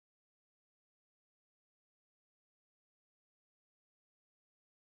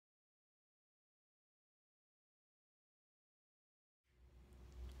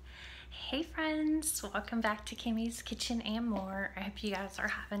Hey friends, welcome back to Kimmy's Kitchen and More. I hope you guys are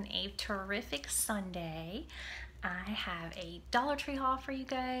having a terrific Sunday. I have a Dollar Tree haul for you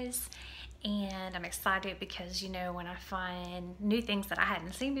guys, and I'm excited because, you know, when I find new things that I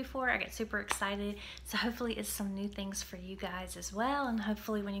hadn't seen before, I get super excited. So hopefully it's some new things for you guys as well, and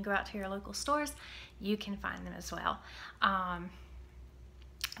hopefully when you go out to your local stores, you can find them as well.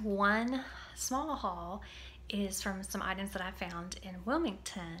 One small haul is from some items that I found in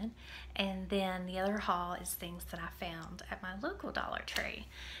Wilmington, and then the other haul is things that I found at my local Dollar Tree.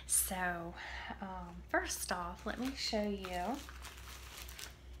 So first off, let me show you.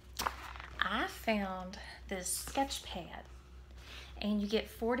 I found this sketch pad, and you get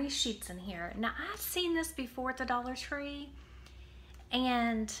 40 sheets in here. Now, I've seen this before at the Dollar Tree,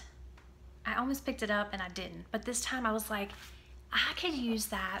 and I almost picked it up and I didn't, but this time I was like, I could use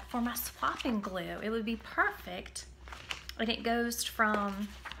that for my swapping glue. It would be perfect. And it goes from,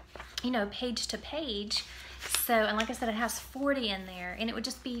 you know, page to page. So, and like I said, it has 40 in there, and it would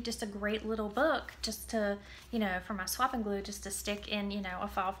just be just a great little book just to, you know, for my swapping glue, just to stick in, you know, a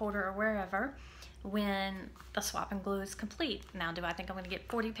file folder or wherever when the swapping glue is complete. Now, do I think I'm going to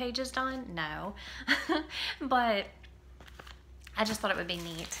get 40 pages done? No. But I just thought it would be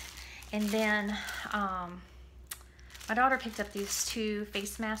neat. And then, my daughter picked up these 2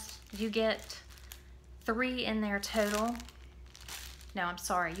 face masks. You get 3 in there total. No, I'm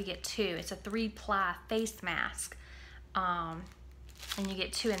sorry, you get 2. It's a 3-ply face mask. And you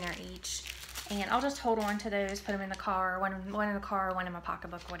get 2 in there each. And I'll just hold on to those, put them in the car, one in the car, one in my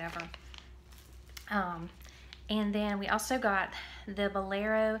pocketbook, whatever. And then we also got the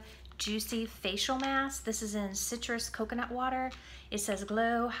Bolero Juicy Facial Mask. This is in citrus coconut water. It says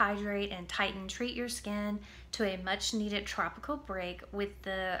glow, hydrate, and tighten. Treat your skin to a much needed tropical break with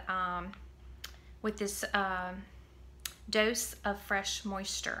the this dose of fresh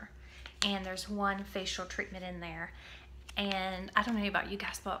moisture. And there's 1 facial treatment in there. And I don't know about you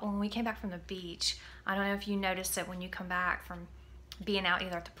guys, but when we came back from the beach, I don't know if you noticed it when you come back from being out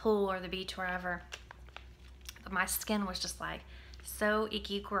either at the pool or the beach, wherever, but my skin was just like so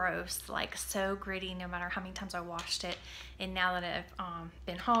icky, gross, like so gritty no matter how many times I washed it. And now that I've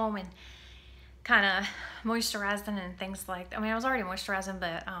been home and kind of moisturizing and things like that, I mean, I was already moisturizing,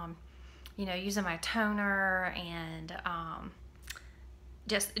 but you know, using my toner and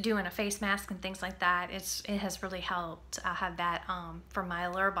just doing a face mask and things like that, it has really helped. I have that from my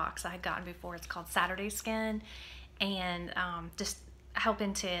Allure box I had gotten before. It's called Saturday Skin, and just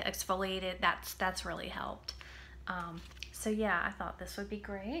helping to exfoliate it, that's really helped. So yeah, I thought this would be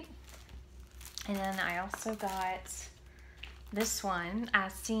great. And then I also got this one.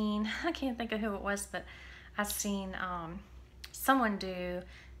 I can't think of who it was, but I've seen someone do,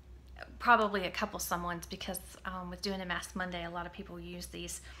 probably a couple someones, because with doing a Mask Monday, a lot of people use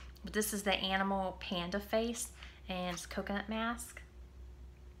these. But this is the Animal Panda Face, and it's coconut mask.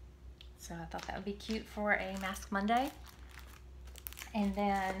 So I thought that would be cute for a Mask Monday. And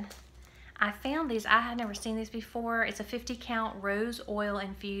then I found these. I had never seen these before. It's a 50 count rose oil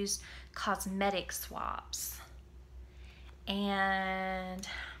infused cosmetic swabs. And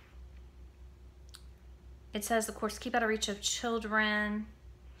it says, of course, keep out of reach of children.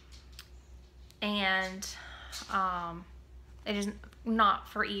 And it is not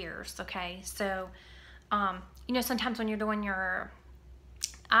for ears, okay? So, you know, sometimes when you're doing your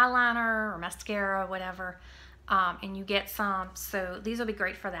eyeliner or mascara or whatever, and you get some, so these will be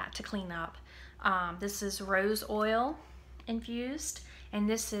great for that, to clean up. This is rose oil infused, and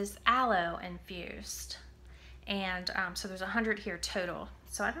this is aloe infused. And so there's 100 here total.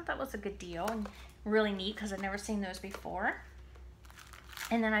 So I thought that was a good deal and really neat, because I've never seen those before.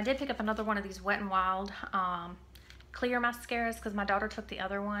 And then I did pick up another one of these Wet n Wild clear mascaras, because my daughter took the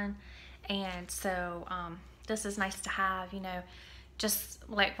other one. And so this is nice to have, you know, just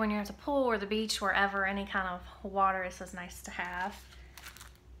like when you're at the pool or the beach, wherever, any kind of water, this is nice to have.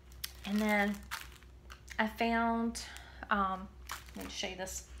 And then I found, let me show you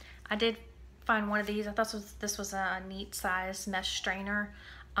this. I did find one of these. I thought this was a neat size mesh strainer.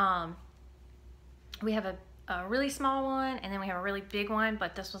 We have a really small one, and then we have a really big one,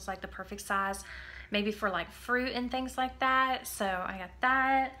 but this was like the perfect size, maybe for like fruit and things like that. So I got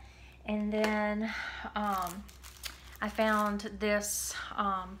that. And then I found this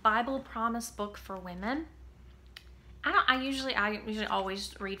Bible Promise book for women. I usually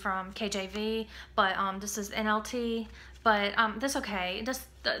always read from KJV, but this is NLT. But that's okay.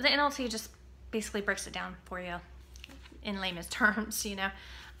 The NLT just basically breaks it down for you in layman's terms, you know.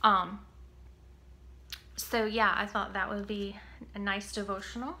 So yeah, I thought that would be a nice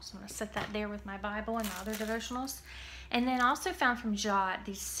devotional. So I'm going to set that there with my Bible and my other devotionals. And then I also found from Jot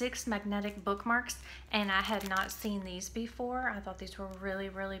these 6 magnetic bookmarks, and I had not seen these before. I thought these were really,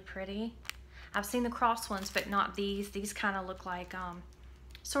 really pretty. I've seen the cross ones, but not these. These kind of look like,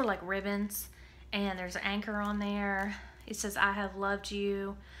 sort of like ribbons. And there's an anchor on there. It says, I have loved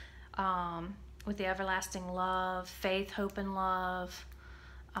you with the everlasting love, faith, hope, and love.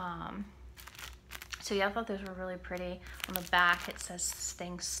 So yeah, I thought those were really pretty. On the back it says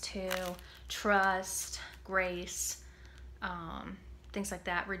things too, trust, grace, things like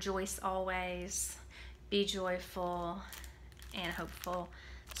that. Rejoice always, be joyful, and hopeful.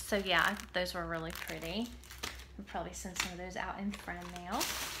 So yeah, I thought those were really pretty. I'll probably send some of those out in friend mail.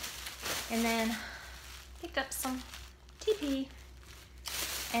 And then picked up some TP.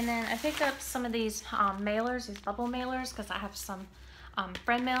 And then I picked up some of these mailers, these bubble mailers, because I have some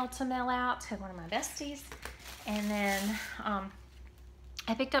friend mail to mail out to one of my besties. And then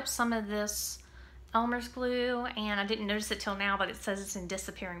I picked up some of this Elmer's glue, and I didn't notice it till now, but it says it's in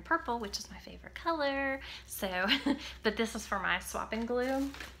disappearing purple, which is my favorite color. So, but this is for my swapping glue,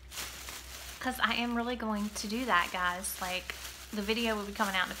 because I am really going to do that, guys. Like, the video will be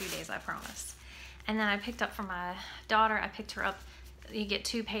coming out in a few days, I promise. And then I picked up for my daughter, I picked her up, you get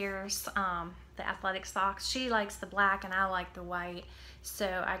 2 pairs, the athletic socks. She likes the black and I like the white.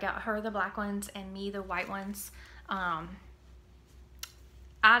 So I got her the black ones and me the white ones.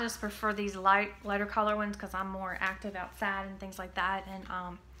 I just prefer these lighter color ones because I'm more active outside and things like that.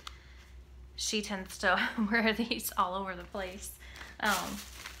 And she tends to wear these all over the place.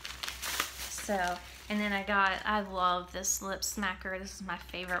 And then I love this lip smacker. This is my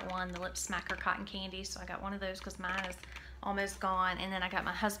favorite one, the lip smacker cotton candy. So I got one of those because mine is almost gone. And then I got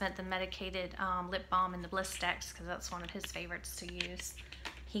my husband the medicated lip balm in the Bliss Stacks because that's one of his favorites to use.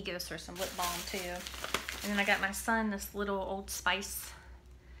 He goes for some lip balm too. And then I got my son this little Old Spice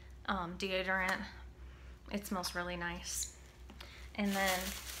deodorant. It smells really nice. And then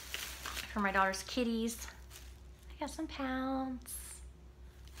for my daughter's kitties, I got some pounds.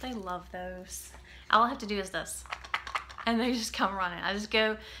 They love those. All I have to do is this, and they just come running. I just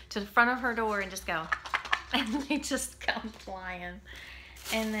go to the front of her door and just go, and they just come flying.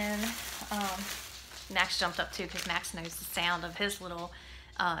 And then Max jumped up too, because Max knows the sound of his little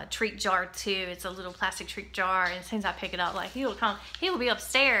treat jar too. It's a little plastic treat jar, and as soon as I pick it up, like he will be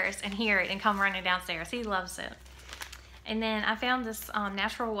upstairs and hear it and come running downstairs. He loves it. And then I found this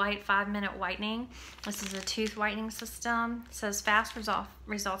Natural White 5-minute whitening. This is a tooth whitening system. It says fast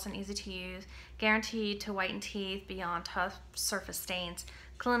results and easy to use, guaranteed to whiten teeth beyond tough surface stains,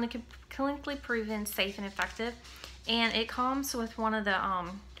 clinically proven safe and effective. And it comes with one of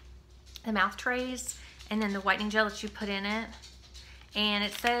the mouth trays and then the whitening gel that you put in it. And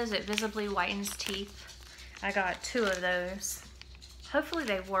it says it visibly whitens teeth. I got 2 of those. Hopefully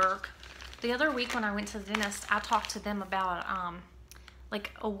they work. The other week when I went to the dentist, I talked to them about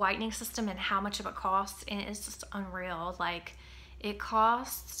like a whitening system and how much of it costs, and it's just unreal. Like, it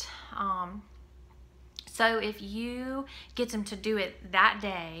costs, so if you get them to do it that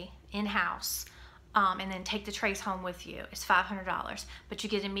day in-house, and then take the trays home with you, it's $500, but you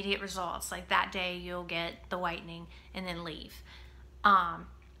get immediate results. Like, that day you'll get the whitening and then leave.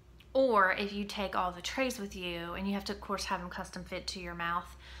 Or if you take all the trays with you, and you have to of course have them custom fit to your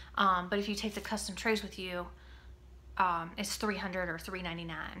mouth, but if you take the custom trays with you, it's $300 or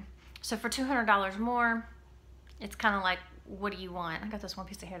 $399. So for $200 more, it's kind of like, what do you want? I got this one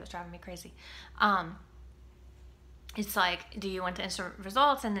piece of hair that's driving me crazy. It's like, do you want the instant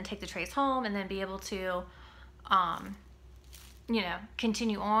results and then take the trays home and then be able to, you know,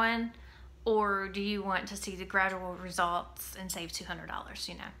 continue on? Or do you want to see the gradual results and save $200,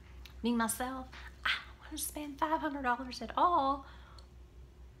 you know? Me, myself, I don't want to spend $500 at all.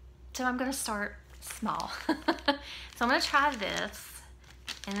 So I'm going to start small. So I'm going to try this.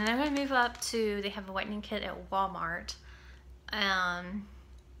 And then I'm going to move up to, they have a whitening kit at Walmart. And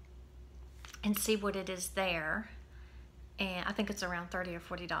see what it is there. And I think it's around $30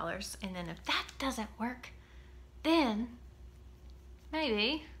 or $40. And then if that doesn't work, then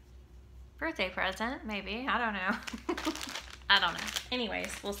maybe birthday present, maybe. I don't know. I don't know.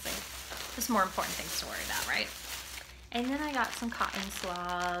 Anyways, we'll see. There's more important things to worry about, right? And then I got some cotton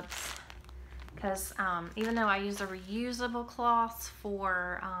swabs. Because even though I use the reusable cloths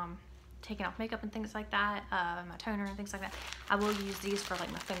for taking off makeup and things like that, my toner and things like that, I will use these for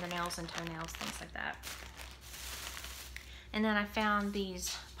like my fingernails and toenails, things like that. And then I found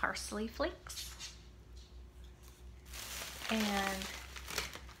these parsley flakes. And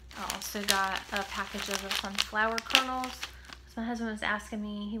I also got a package of the sunflower kernels. So my husband was asking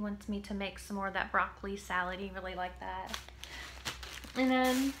me, he wants me to make some more of that broccoli salad. He really liked that. And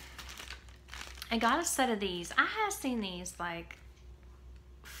then I got a set of these. I have seen these like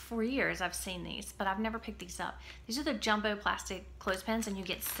for years. I've seen these, but I've never picked these up. These are the jumbo plastic clothespins, and you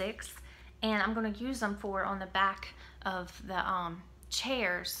get 6. And I'm going to use them for on the back of the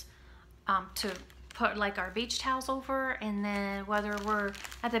chairs to put like our beach towels over, and then whether we're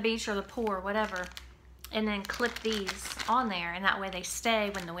at the beach or the pool or whatever, and then clip these on there, and that way they stay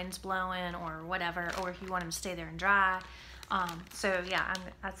when the wind's blowing or whatever, or if you want them to stay there and dry. So yeah,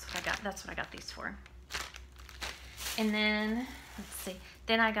 that's what I got. That's what I got these for. And then let's see.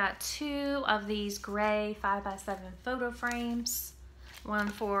 Then I got 2 of these gray 5x7 photo frames. One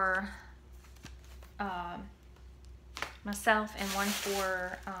for myself and one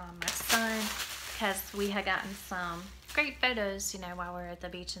for my son, because we had gotten some great photos, you know, while we were at the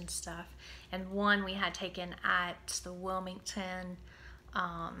beach and stuff. And one we had taken at the Wilmington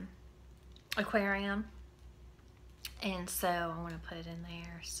aquarium, and so I want to put it in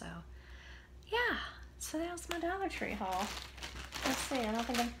there. So yeah, so that was my Dollar Tree haul. Let's see, I don't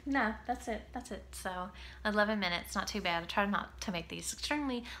think no, that's it. So 11 minutes, not too bad. I try not to make these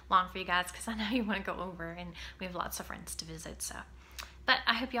extremely long for you guys, because I know you want to go over, and we have lots of friends to visit. So, but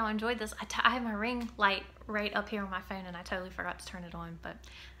I hope y'all enjoyed this. I have my ring light right up here on my phone, and I totally forgot to turn it on, but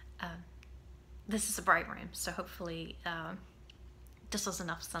this is a bright room, so hopefully this was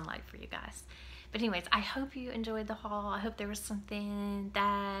enough sunlight for you guys. But anyways, I hope you enjoyed the haul. I hope there was something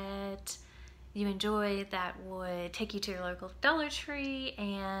that you enjoyed that would take you to your local Dollar Tree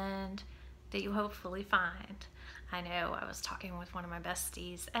and that you hopefully find. I know I was talking with one of my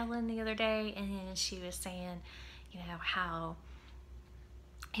besties, Ellen, the other day, and she was saying, you know, how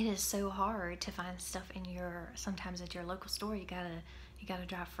it is so hard to find stuff in sometimes at your local store. You gotta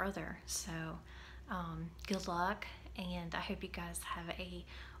drive further. So good luck, and I hope you guys have a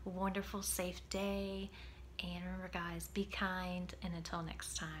wonderful, safe day. And remember, guys, be kind, and until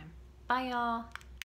next time. Bye, y'all.